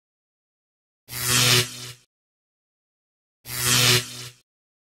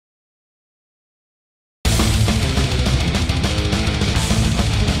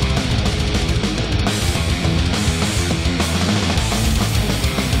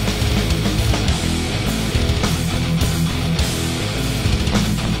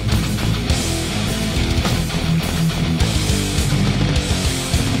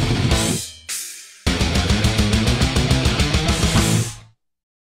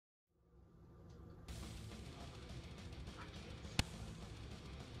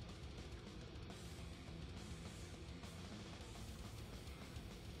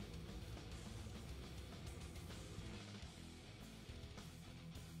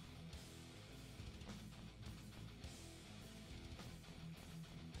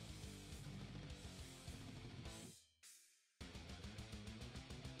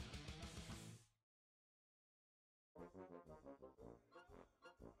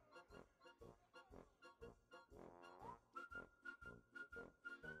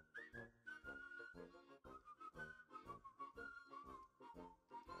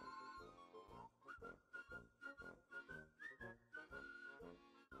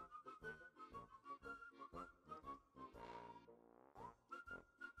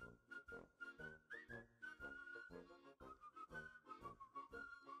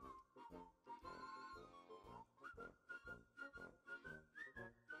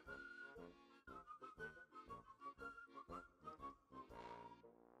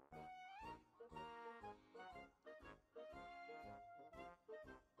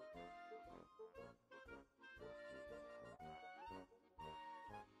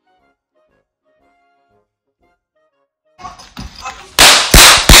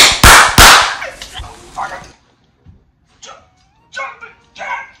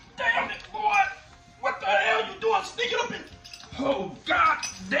Sneaking up in. Oh, God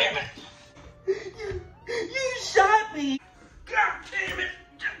damn it. You shot me. God damn it.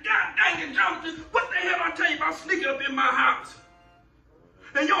 God dang it, Jonathan. What the hell I tell you about sneaking up in my house?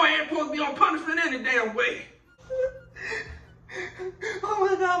 And your ass supposed to be on punishment any damn way. Oh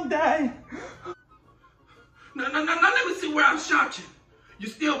my God, I'm dying. Now, let me see where I shot you. You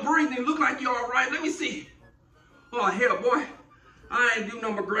still breathing, look like you're all right. Let me see. Oh, hell, boy. I ain't do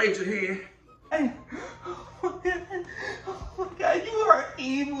no but grade your head. Hey. Oh my God, you are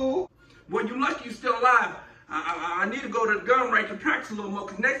evil. Well, you lucky you still alive. I need to go to the gun range and practice a little more,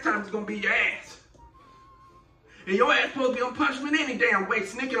 because next time it's going to be your ass. And your ass supposed to be on punishment any damn way,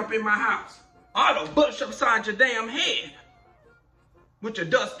 sneaking up in my house. I'll bust upside your damn head with your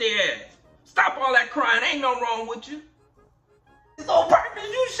dusty ass. Stop all that crying. Ain't no wrong with you. It's on purpose.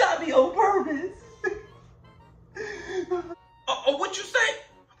 You shot me on purpose. Oh, what you say?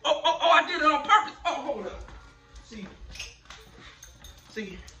 Oh, I did it on purpose. Oh, hold up. See.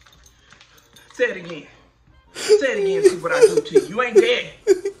 Say it again. Say it again, see what I do to you. You ain't dead.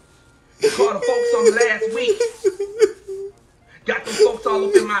 You called the folks on me last week. Got them folks all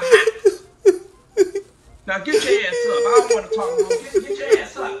up in my house. Now get your ass up. I don't want to talk more. Get your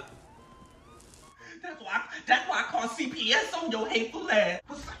ass up. That's why I call CPS on your hateful ass.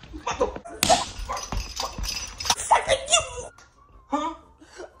 What the fuck are you? Huh?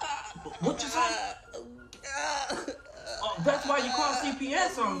 What you say? Oh, that's why you call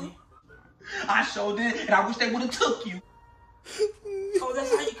CPS on me. I sure did, and I wish they would have took you. Oh, that's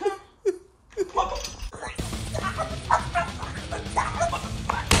how you come?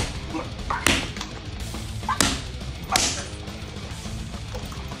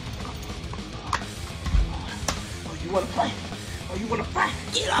 Oh, you wanna fight? Oh, you wanna fight?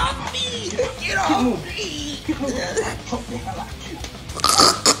 Get off me! Get off me! Keep moving. Choke the hell out of you.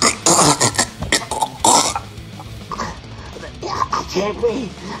 I can't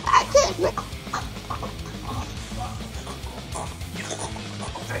breathe. I can't breathe.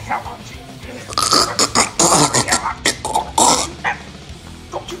 What the hell out of you?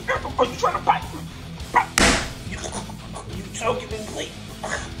 Don't you ever, are you trying to bite me? You choking me, please.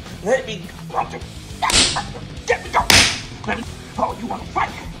 Let me go. Get me go. Let me, oh, you want to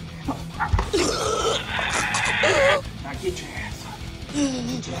fight? Now get your ass up.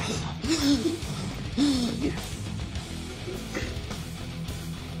 Get your ass up.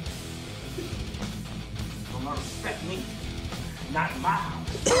 Don't not respect me. Not in my house.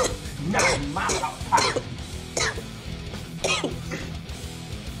 Not in my house.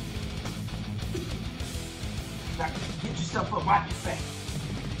 Now get yourself up, wipe your face.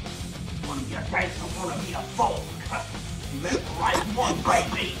 You wanna be a gangster, wanna be a fool. You left the right one,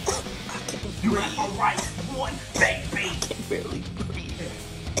 baby. You left the right one, baby. I can barely breathe.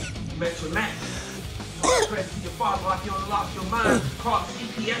 You met your man. Talk crazy to your father like you done lost your mind. Call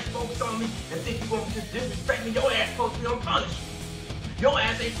CPS folks on me and think you gonna just disrespect me. Your ass supposed to be on punishment. Your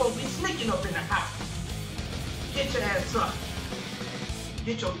ass ain't supposed to be sneaking up in the house. Get your ass up.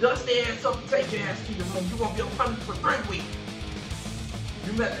 Get your dusty ass up and take your ass to your room. You gonna be on punishment for 3 weeks.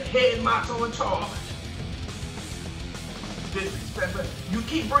 You met the head macho in charge. Disrespect, but you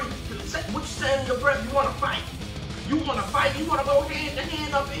keep breathing. What you saying in your breath? You wanna fight? You wanna fight? You wanna go hand to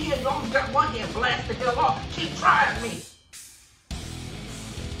hand up in here? You only got one hand, blast the hell off. Keep trying me.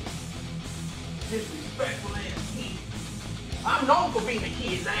 Disrespectful ass kid. I'm known for being a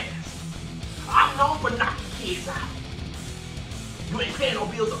kid's ass. I'm known for knocking kids out. You ain't paying no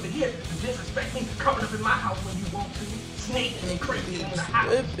bills up in here to disrespect me, coming up in my house when you want to, sneaking and creeping in the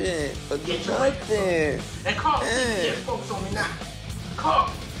house. Get nothing. And call CPS folks on me now. Call.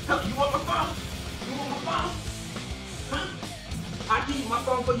 Hell, you want my phone? You want my phone? Huh? I give you my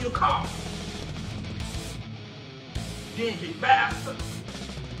phone for you to call. dingy bastard.